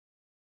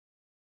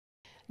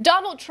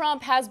Donald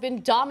Trump has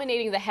been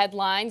dominating the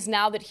headlines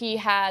now that he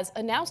has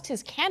announced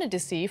his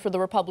candidacy for the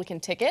Republican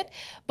ticket,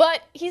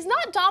 but he's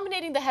not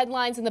dominating the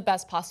headlines in the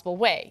best possible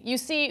way. You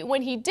see,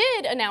 when he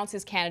did announce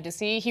his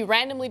candidacy, he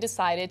randomly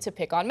decided to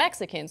pick on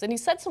Mexicans, and he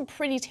said some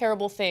pretty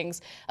terrible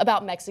things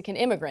about Mexican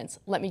immigrants.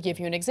 Let me give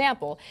you an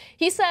example.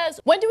 He says,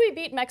 when do we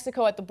beat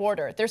Mexico at the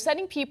border? They're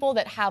sending people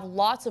that have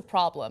lots of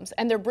problems,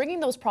 and they're bringing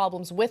those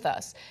problems with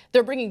us.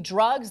 They're bringing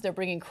drugs, they're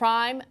bringing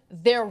crime,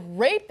 they're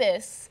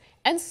rapists,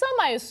 and some,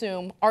 I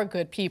assume, are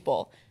good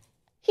people.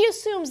 He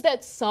assumes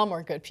that some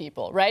are good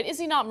people, right? Is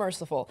he not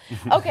merciful?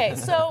 Okay,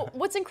 so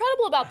what's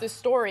incredible about this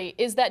story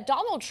is that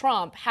Donald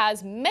Trump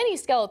has many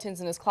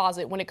skeletons in his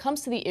closet when it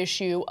comes to the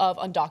issue of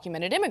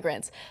undocumented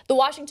immigrants. The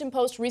Washington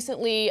Post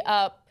recently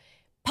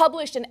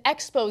published an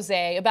expose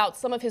about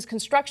some of his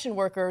construction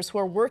workers who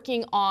are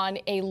working on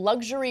a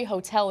luxury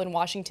hotel in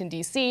Washington,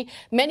 D.C.,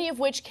 many of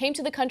which came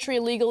to the country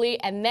illegally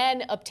and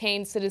then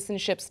obtained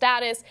citizenship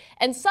status,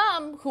 and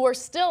some who are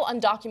still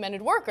undocumented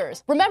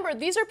workers. Remember,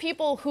 these are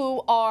people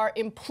who are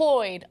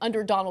employed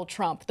under Donald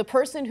Trump, the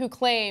person who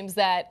claims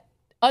that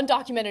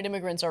undocumented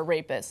immigrants are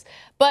rapists.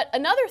 But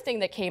another thing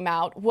that came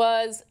out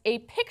was a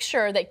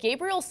picture that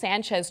Gabriel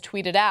Sanchez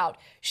tweeted out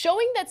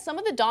showing that some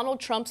of the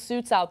Donald Trump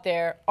suits out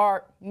there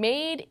are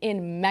made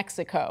in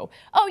Mexico.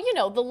 Oh, you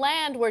know, the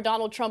land where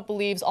Donald Trump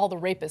believes all the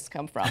rapists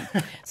come from.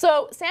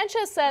 So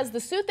Sanchez says the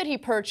suit that he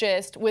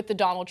purchased with the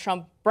Donald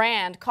Trump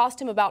brand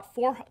cost him about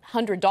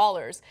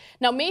 $400.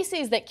 Now,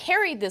 Macy's, that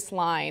carried this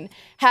line,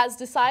 has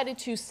decided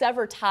to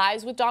sever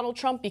ties with Donald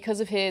Trump because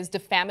of his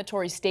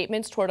defamatory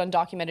statements toward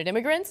undocumented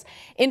immigrants.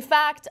 In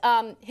fact,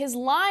 his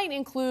line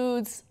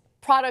includes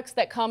products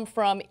that come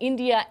from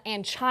India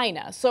and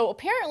China. So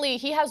apparently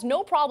he has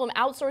no problem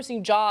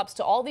outsourcing jobs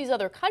to all these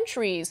other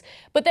countries,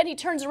 but then he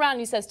turns around and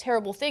he says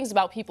terrible things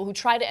about people who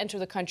try to enter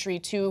the country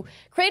to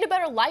create a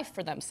better life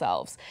for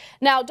themselves.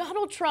 Now,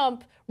 Donald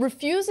Trump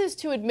refuses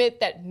to admit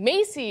that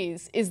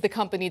Macy's is the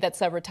company that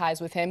severed ties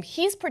with him.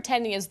 He's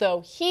pretending as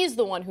though he's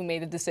the one who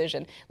made the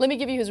decision. Let me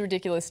give you his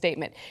ridiculous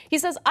statement. He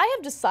says, I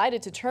have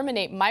decided to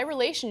terminate my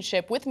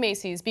relationship with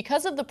Macy's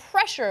because of the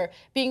pressure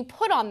being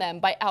put on them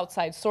by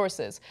outside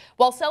sources.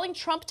 While selling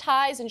Trump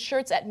ties and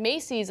shirts at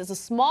Macy's is a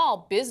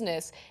small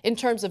business in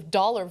terms of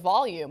dollar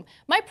volume,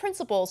 my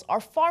principles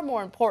are far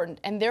more important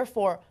and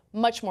therefore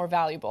much more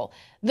valuable.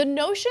 The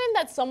notion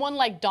that someone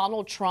like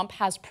Donald Trump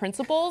has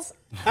principles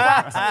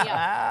cracks me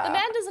up. The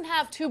man doesn't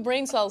have two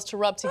brain cells to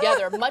rub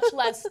together, much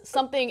less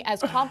something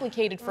as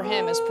complicated for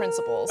him as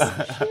principles.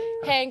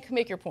 Hank,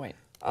 make your point.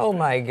 Oh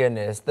my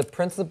goodness. The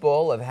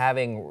principle of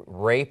having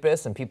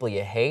rapists and people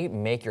you hate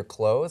make your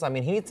clothes. I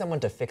mean, he needs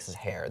someone to fix his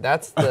hair.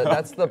 That's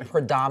the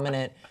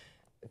predominant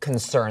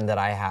concern that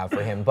I have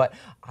for him. But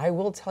I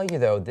will tell you,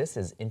 though, this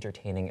is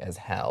entertaining as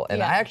hell.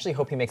 And I actually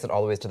hope he makes it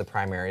all the way to the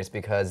primaries,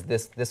 because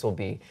this will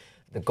be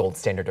the gold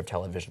standard of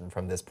television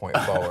from this point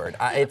forward.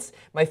 It's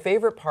my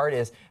favorite part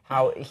is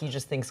how he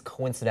just thinks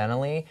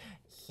coincidentally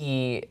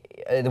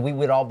we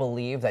would all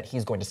believe that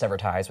he's going to sever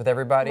ties with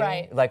everybody.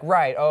 Right. Like,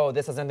 right, oh,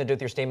 this has nothing to do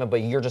with your statement,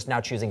 but you're just now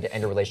choosing to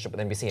end a relationship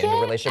with NBC, end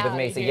a relationship with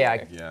Macy. Yeah.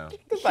 Get out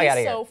of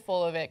here. So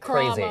full of it.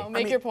 Crazy. Karamo,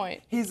 make your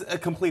point. He's a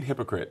complete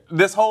hypocrite.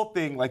 This whole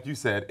thing, like you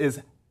said,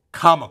 is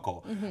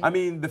comical. I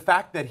mean, the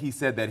fact that he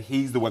said that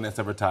he's the one that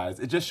severed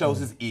ties, it just shows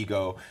his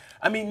ego.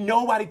 I mean,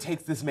 nobody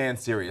takes this man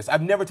serious.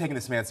 I've never taken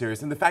this man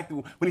serious. And the fact that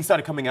when he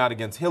started coming out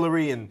against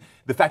Hillary and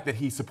the fact that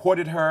he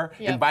supported her,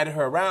 invited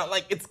her around,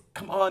 like, it's,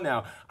 come on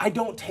now. I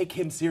don't take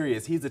him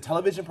serious. He's a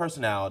television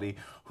personality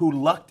who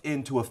lucked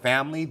into a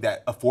family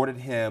that afforded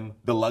him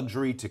the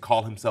luxury to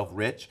call himself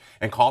rich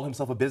and call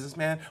himself a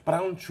businessman, but I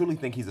don't truly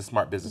think he's a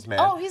smart businessman.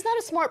 Oh, he's not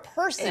a smart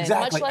person,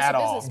 exactly, much less at a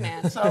all.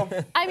 businessman.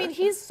 So, I mean,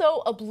 he's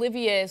so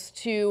oblivious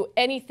to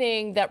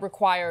anything that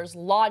requires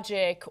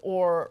logic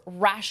or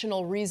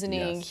rational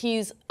reasoning. Yes.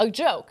 He's a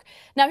joke.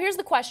 Now, here's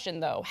the question,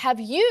 though. Have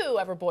you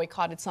ever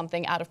boycotted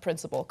something out of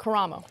principle?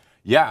 Karamo.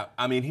 yeah,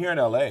 I mean, here in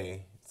LA,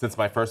 since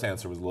my first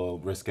answer was a little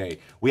risque,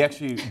 we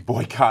actually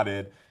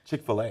boycotted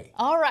Chick-fil-A.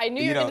 All right, I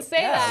knew you were going to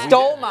say that.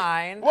 Stole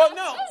mine. Well,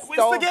 no, it's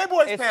the Gay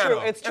Boys it's panel.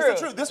 True, it's true.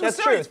 It's the truth. This was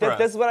That's serious true. for us.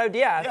 This is what I,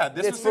 Yeah,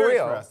 this it's was for serious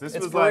real. for us. This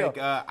it's was for like,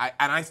 real.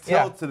 and I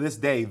still, to this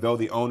day, though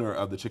the owner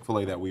of the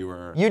Chick-fil-A that we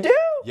were. You do?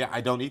 Yeah,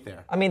 I don't eat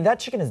there. I mean, that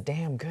chicken is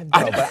damn good,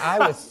 though. But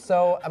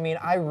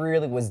I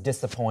really was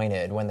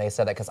disappointed when they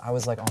said that, because I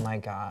was like, oh my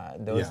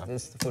God,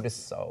 this food is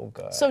so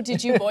good. So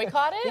did you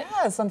boycott it?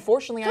 Yes,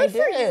 unfortunately I did.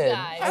 Good for you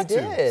guys. I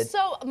did.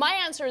 So my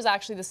answer is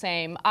actually the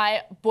same.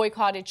 I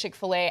boycotted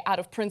Chick-fil-A out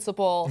of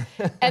principle.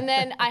 And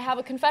then I have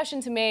a confession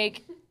to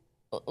make.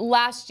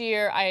 Last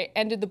year, I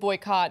ended the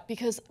boycott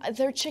because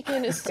their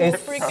chicken is so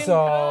freaking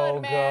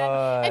good,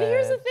 man. And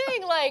here's the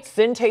thing, like,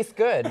 sin tastes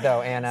good,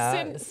 though,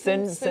 Anna.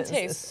 Sin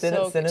tastes so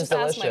good. Sin is Just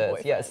ask my delicious.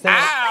 boyfriend. Yeah,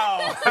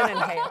 Ow! sin and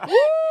ham. Yeah,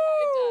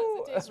 it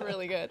does. It tastes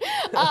really good.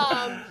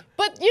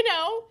 But you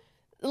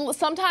know,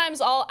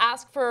 sometimes I'll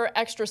ask for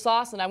extra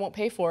sauce and I won't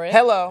pay for it.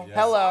 Hello. Yeah.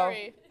 Hello.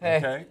 Sorry.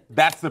 Okay?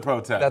 That's the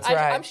protest. That's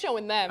right. I'm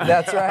showing them.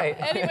 That's right.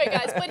 Anyway,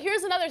 guys, but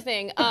here's another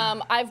thing.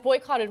 I've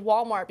boycotted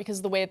Walmart because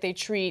of the way that they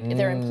treat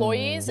their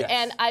employees, Yes.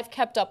 and I've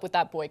kept up with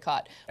that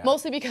boycott.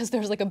 Mostly because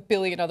there's like a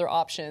billion other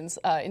options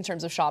in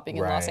terms of shopping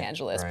in Los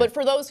Angeles. Right. But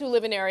for those who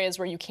live in areas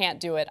where you can't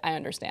do it, I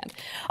understand.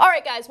 All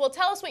right, guys, well,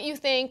 tell us what you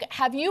think.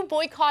 Have you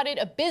boycotted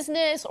a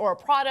business or a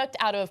product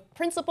out of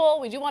principle?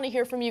 We do want to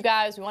hear from you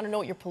guys. We want to know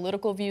what your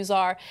political views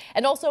are.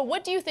 And also,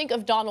 what do you think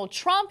of Donald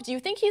Trump? Do you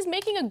think he's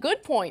making a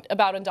good point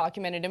about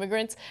undocumented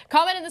immigrants?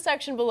 Comment in the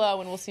section below,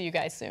 and we'll see you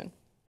guys soon.